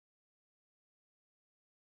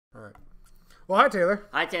All right. Well, hi Taylor.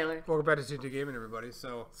 Hi Taylor. Welcome back to TT Gaming, everybody.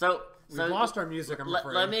 So we've lost our music. I'm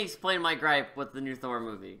afraid. Let me explain my gripe with the new Thor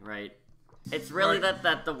movie. Right? It's really right.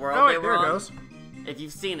 that the world. Oh wait, they there were it on, goes. If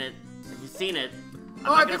you've seen it,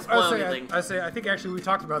 Oh, I'm not gonna spoil anything. I think actually we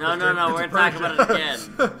talked about No, this. no, during no. Prince We're of gonna talk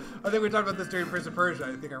Persia. about it again. I think we talked about this during Prince of Persia.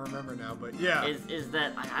 I think I remember now, but yeah. Is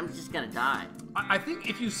that I'm just gonna die? I think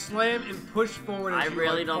if you slam and push forward as I you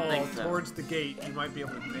really fall don't think so. towards the gate, you might be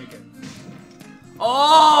able to make it.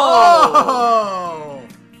 Oh! Oh!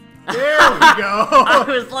 There we go. I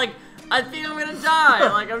was like, I think I'm gonna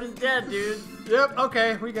die. Like I'm just dead, dude. Yep.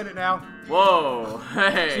 Okay, we get it now. Whoa!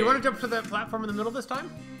 Hey. So you want to jump to that platform in the middle this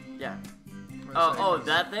time? Yeah. Oh,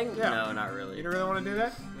 that thing? Yeah. No, not really. You don't really want to do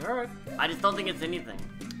that? All right. I just don't think it's anything.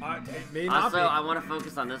 It may not Also, be. I want to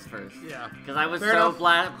focus on this first. Yeah. Because I was Fair so enough.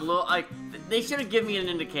 like, they should have given me an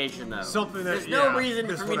indication though. Something that, There's no yeah, reason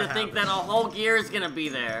this for me to would've think that a happened. whole gear is gonna be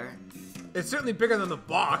there. It's certainly bigger than the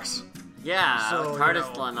box. Yeah, So, TARDIS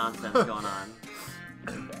you know. nonsense going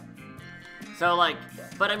on. So like,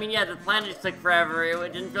 but I mean, yeah, the planet just took forever.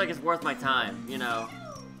 It didn't feel like it's worth my time, you know.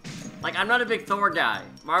 Like, I'm not a big Thor guy.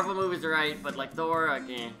 Marvel movies are right, but like Thor, like,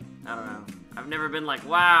 I don't know. I've never been like,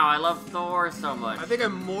 wow, I love Thor so much. I think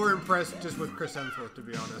I'm more impressed just with Chris Hemsworth, to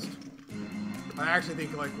be honest. I actually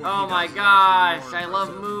think like. What Oh he my does is gosh, actually I more love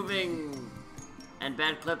impressive. moving and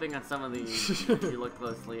bad clipping on some of these. If you look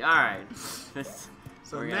closely. All right.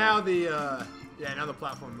 So We're now gonna- now the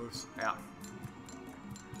platform moves. Yeah.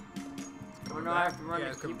 Oh no, Back. I have to run Yeah,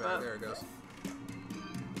 to it's coming keep back. up. There it goes.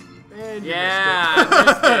 And you Yeah, missed it.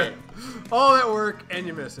 I missed it. All that work and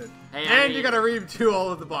you miss it. Hey, I and mean, you gotta redo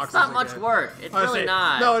all of the boxes. It's not much again. work. It's I really say,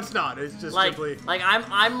 not. No, it's not. It's just Like, simply.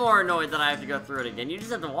 I'm more annoyed that I have to go through it again. You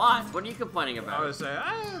just have to watch. What are you complaining I about? would say,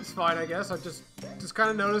 it's fine, I guess. I just kind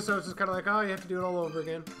of noticed. I was just kind of like, oh, you have to do it all over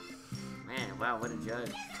again. Man, wow, what a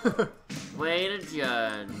judge. Way to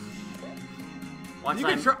judge. Watch You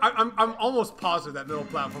can try. I'm almost positive that middle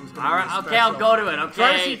platform's gonna All be right, okay, I'll go to it. Okay.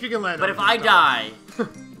 Try to see if you can land But on if it I this die, time.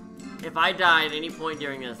 if I die at any point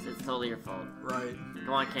during this, it's totally your fault. Right.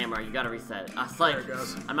 Go on camera. You gotta reset. I was like, There it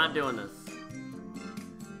goes. I'm not doing this.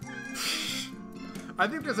 I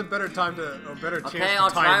think there's a better time to, a better chance Okay, to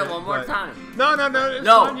I'll time try it, it one more but- time. No, it's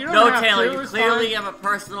No, fine. You don't no, have Taylor. to. You It's clearly fine. have a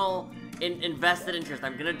personal, invested interest.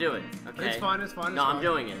 I'm gonna do it. Okay. It's fine. It's fine. No, it's I'm fine.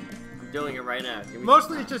 doing it. I'm doing it right now. Give me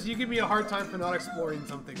Mostly some it's just you give me a hard time for not exploring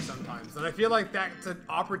something sometimes, and I feel like that's an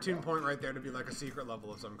opportune point right there to be like a secret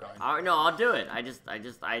level of some kind. All right, no, I'll do it. I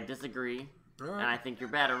disagree, All right. and I think you're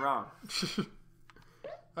bad or wrong.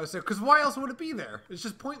 I said, because why else would it be there? It's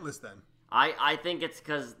just pointless then. I think it's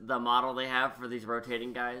because the model they have for these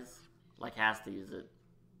rotating guys, like, has to use it.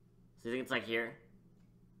 So you think it's like here?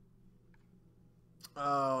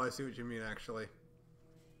 Oh, I see what you mean, actually.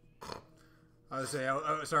 I was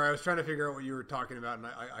sorry, I was trying to figure out what you were talking about, and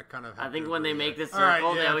I kind of. I think when they make this All right,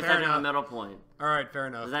 circle, they yeah, always fair have to have a enough. middle point. All right, fair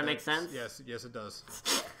enough. Does that make sense? Yes, it does.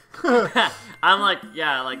 I'm like,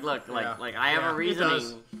 yeah, like, look, Yeah. like I have Yeah, a it does.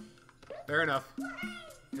 reasoning. Fair enough.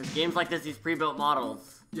 There's games like this, these pre-built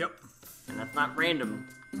models, Yep. and that's not random.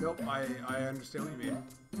 Nope. I understand what you mean.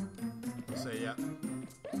 I'll say yeah.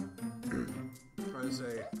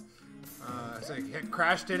 I say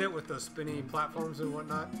Crash did it with those spinny platforms and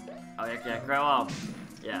whatnot. Oh, yeah, well,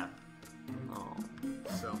 yeah. Oh.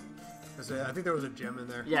 So, I think there was a gem in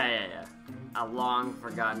there. Yeah. A long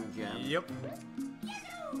forgotten gem. Yep.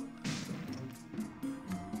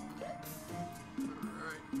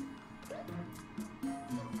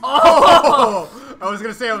 Oh! Oh! I was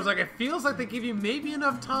gonna say, I was like, it feels like they give you maybe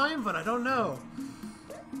enough time, but I don't know.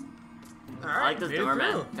 All right, I like this made it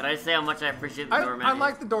doormat. through. Can I say how much I appreciate the doormat? I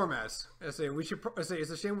like the doormats. I say we should. I say it's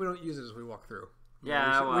a shame we don't use it as we walk through.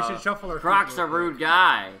 Yeah, we should shuffle our. feet Croc's real a quick. rude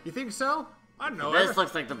guy. You think so? I don't know. This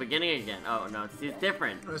looks like the beginning again. Oh no, it's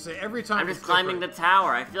different. I say every time. I'm just it's climbing different. the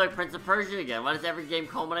tower. I feel like Prince of Persia again. Why does every game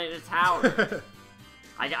culminate in a tower?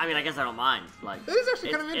 I mean, I guess I don't mind. Like, It is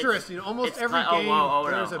actually kind of interesting. Almost every game,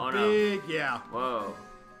 there's no. a big yeah. Whoa.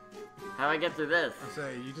 How do I get through this? I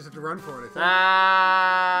say you just have to run for it. I think.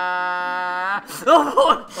 Ah!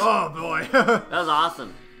 Oh, Oh boy. that was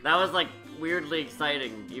awesome. That was like weirdly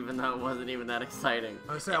exciting, even though it wasn't even that exciting.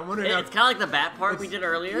 I say I'm wondering. It's kind of like the bat part we did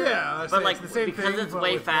earlier. Yeah, I say but like it's the same because thing, it's but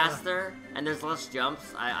way with, faster and there's less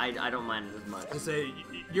jumps, I don't mind it as much. I say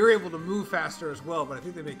you're able to move faster as well, but I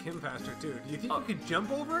think they make him faster too. Do you think you could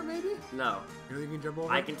jump over it? Maybe. No, You think you can jump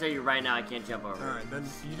over I it? can tell you right now, I can't jump over. All right, then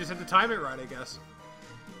you just have to time it right, I guess.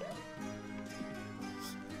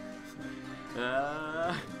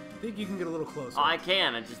 I think you can get a little closer. Oh, I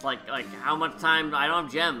can. It's just like how much time? I don't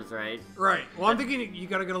have gems, right? Right. Well, I'm thinking you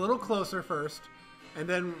got to get a little closer first, and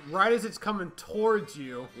then right as it's coming towards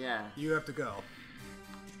you, Yeah. you have to go.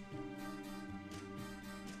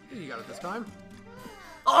 You got it this time.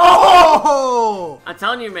 Oh! I'm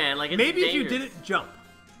telling you, man. Like, it's maybe dangerous. if you didn't jump.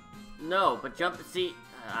 No, but jump. See,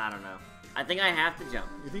 I don't know. I think I have to jump.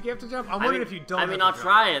 You think you have to jump? I'm wondering if you don't. I mean, I'll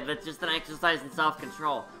try it. That's just an exercise in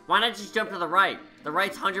self-control. Why not just jump to the right? The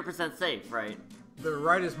right's 100% safe, right? The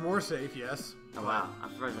right is more safe, yes. Oh wow,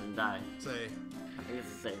 I'm surprised I didn't die. Say. I think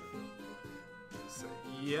this is safe. Say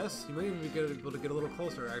yes, you might even be able to get a little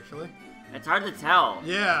closer, actually. It's hard to tell.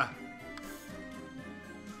 Yeah.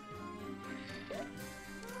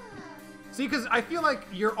 See, because I feel like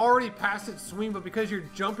you're already past its swing, but because you're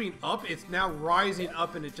jumping up, it's now rising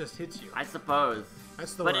up and it just hits you. I suppose.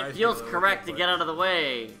 That's the But way it I feels feel, correct to get out of the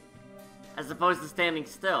way, as opposed to standing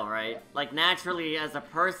still, right? Like, naturally, as a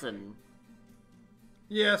person.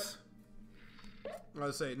 Yes. I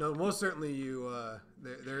would say, no, most certainly you,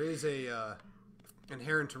 there is a,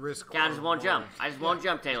 inherent risk. Yeah, I just won't jump. I just won't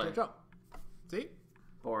jump, Taylor. Don't jump. See?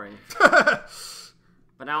 Boring.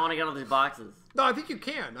 But now I want to get all these boxes. No, I think you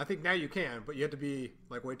can. I think now you can, but you have to be,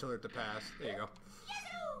 like, wait till it to pass. There you go.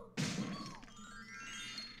 Is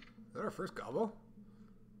that our first gobbo?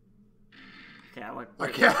 Okay, I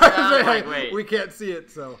can't. wait. We can't see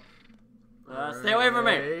it, so. Stay away from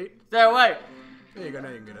me. Stay away. There you go. Now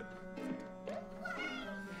you can get it.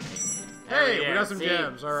 Hey, we got some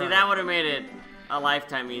gems. All right. See, that would have made it a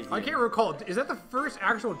lifetime easier. I can't recall. Is that the first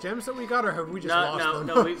actual gems that we got, or have we just lost them?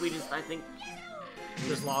 No, we just, I think.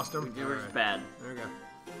 Just lost them? We were just bad. Okay.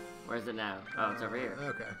 Where is it now? Oh, it's over here.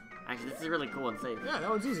 Okay. Actually, this is really cool and safe. Yeah, that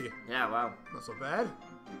one's easy. Yeah, wow. Not so bad.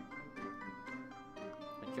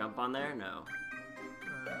 A jump on there? No.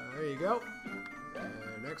 There you go.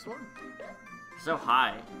 Next one. So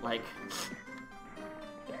high. Like.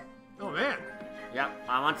 Oh, man. Yep,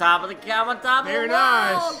 I'm on top of the Very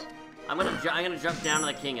nice. I'm gonna jump down to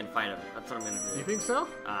the king and fight him. That's what I'm gonna do. You think so?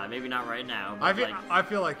 Maybe not right now. I But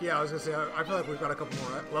feel like, yeah, I was gonna say, I feel like we've got a couple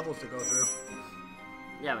more levels to go through.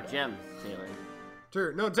 yeah, but gems, Taylor.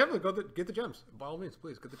 Sure. No, definitely get the gems. By all means,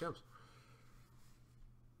 please get the gems.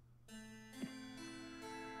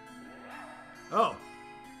 Oh.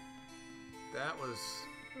 That was.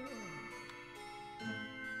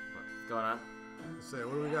 What's going on? Let's see,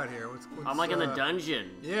 what do we got here? What's I'm like in the dungeon.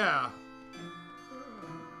 Yeah.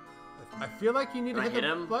 I feel like you need to hit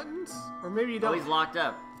the buttons, or maybe you don't. Oh, he's locked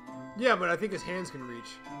up. Yeah, but I think his hands can reach.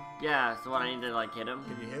 Yeah, so what, I need to like hit him?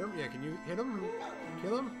 Can you hit him? Yeah, can you hit him and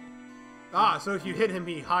kill him? Ah, so if you hit him,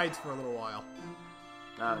 he hides for a little while.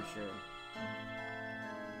 Oh, sure.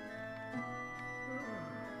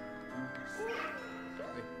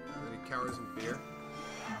 And then he cowers in fear.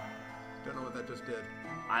 Don't know what that just did.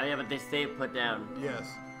 Yeah, but they stay put down. Yes.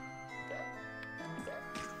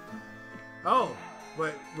 Oh,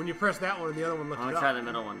 but when you press that one and the other one lifts I'm it gonna up. try the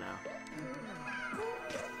middle one now.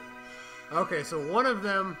 Okay, so one of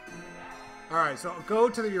them. All right, so go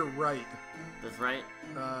to your right. This right?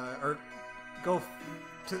 Or go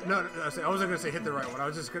to no. I wasn't gonna say hit the right one.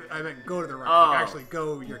 I meant go to the right. Oh. Like actually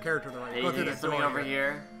go your character to the right. Hey, Go through that something door over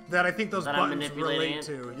here that I think those that I'm buttons manipulating relate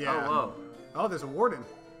it? to. Yeah. Oh, whoa. Oh, there's a warden.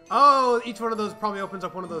 Oh, each one of those probably opens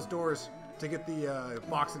up one of those doors to get the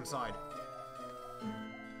box inside.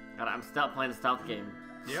 God, I'm playing the stealth game.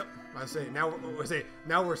 Yep. Now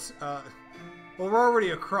we're well, we're already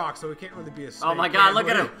a croc, so we can't really be a snake. Oh my God! Look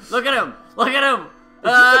at him! Look at him! Look at him! Is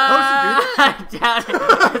he supposed to do that? I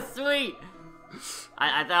doubt it. Sweet.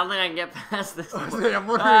 I don't think I can get past this. I'm wondering.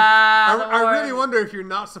 I really wonder if you're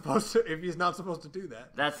not supposed to. If he's not supposed to do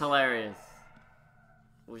that. That's hilarious.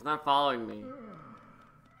 Well, he's not following me.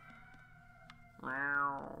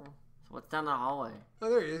 Wow. So what's down the hallway? Oh,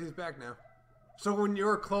 there he is. He's back now. So when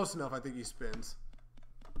you're close enough, I think he spins.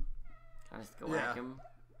 Can I just go whack him?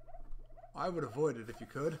 I would avoid it if you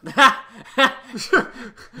could.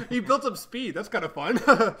 He built up speed. That's kind of fun.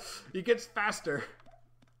 He gets faster.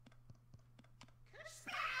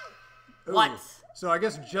 Ooh. What? So I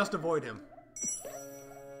guess just avoid him.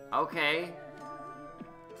 Okay.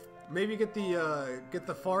 Maybe get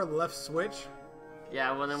the far left switch.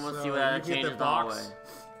 Yeah, well then we'll So see what that you get changes the the box. hallway.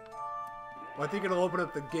 Well, I think it'll open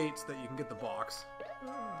up the gates that you can get the box.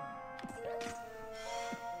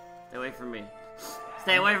 Stay away from me.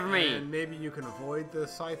 Stay away from me! And maybe you can avoid the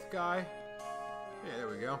scythe guy. Yeah, there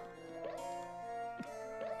we go.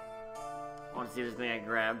 I want to see if there's anything I can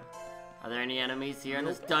grab. Are there any enemies here in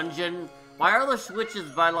this dungeon? Why are the switches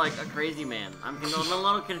by, like, a crazy man? I'm a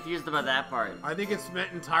little confused about that part. I think it's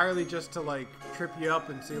meant entirely just to, like, trip you up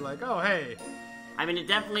and see, like, oh, hey. I mean, it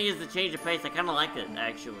definitely is a change of pace. I kind of like it,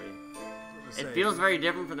 actually. It feels very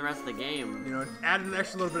different from the rest of the game. You know, add an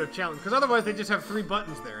extra little bit of challenge. Because otherwise they just have 3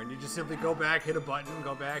 buttons there, and you just simply go back, hit a button,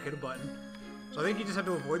 go back, hit a button. So I think you just have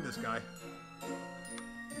to avoid this guy.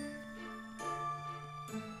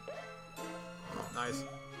 Nice.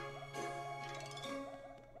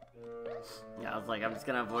 Yeah, I was like, I'm just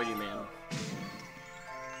gonna avoid you, man.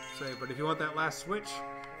 Say, but if you want that last switch,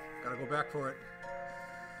 gotta go back for it.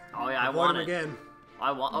 Oh yeah, avoid I want him it. again.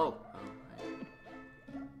 I want. Oh.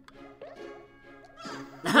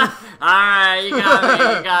 Alright, you got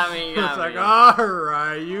me, you got me, you got It's me. like,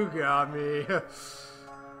 alright, you got me. You're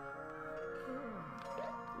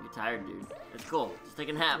tired, dude. It's cool. Just take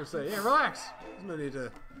a nap. Say, yeah, relax. There's no need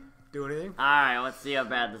to do anything. Alright, let's see how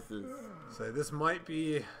bad this is. Say, this might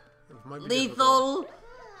be Lethal! difficult.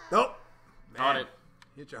 Nope. Caught Man, it.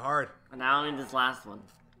 hit you hard. And now I need this last one.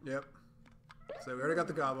 Yep. So we already got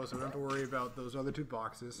the Gobbos, so we don't have to worry about those other 2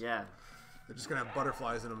 boxes. Yeah. They're just gonna have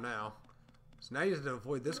butterflies in them now. So now you have to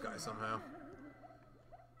avoid this guy somehow.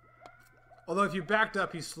 Although if you backed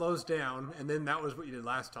up, he slows down, and then that was what you did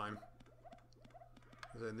last time.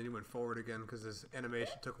 And then he went forward again because his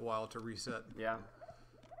animation took a while to reset. Yeah.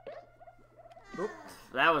 Oop.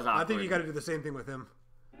 That was awkward. I think you got to do the same thing with him.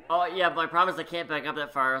 Oh yeah, but I promise I can't back up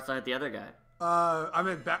that far, else I hit the other guy. I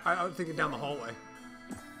meant back. I was thinking down the hallway.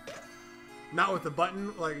 Not with the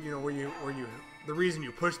button, like you know, where you the reason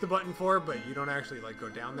you push the button for, but you don't actually like go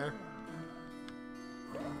down there.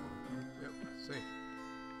 Yep. See.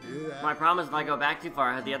 Do that. My problem is if I go back too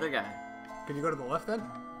far, I hit the other guy. Can you go to the left then?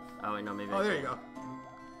 Oh wait, no, maybe. Oh, there you go.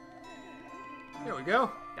 There we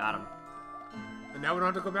go. Got him. And now we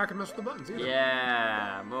don't have to go back and mess with the buttons either.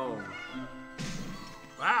 Yeah, boom.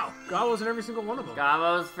 Wow, Gobbos in every single one of them.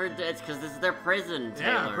 Gobbos for it's because this is their prison,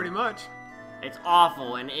 Taylor. Yeah, pretty much. It's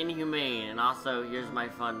awful and inhumane, and also here's my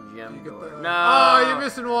fun gem door. The... No. Oh, you're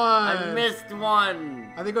missing one. I missed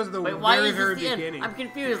one. I think those are the Wait, why very, is very this the beginning. end? I'm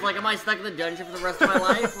confused. Like, am I stuck in the dungeon for the rest of my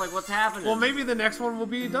life? Like, what's happening? Well, maybe the next one will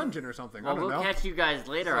be a dungeon or something. Well, I don't we'll know. catch you guys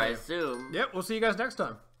later, I assume. Yep, we'll see you guys next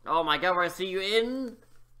time. Oh my god, we're gonna see you in...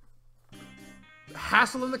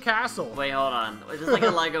 Hassle in the Castle. Wait, hold on. It's just like a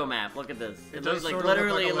Lego map. Look at this. It does looks like, sort of look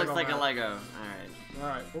literally, like a it looks Lego like a map. Lego. Alright. All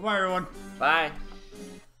right. Well, bye, everyone. Bye.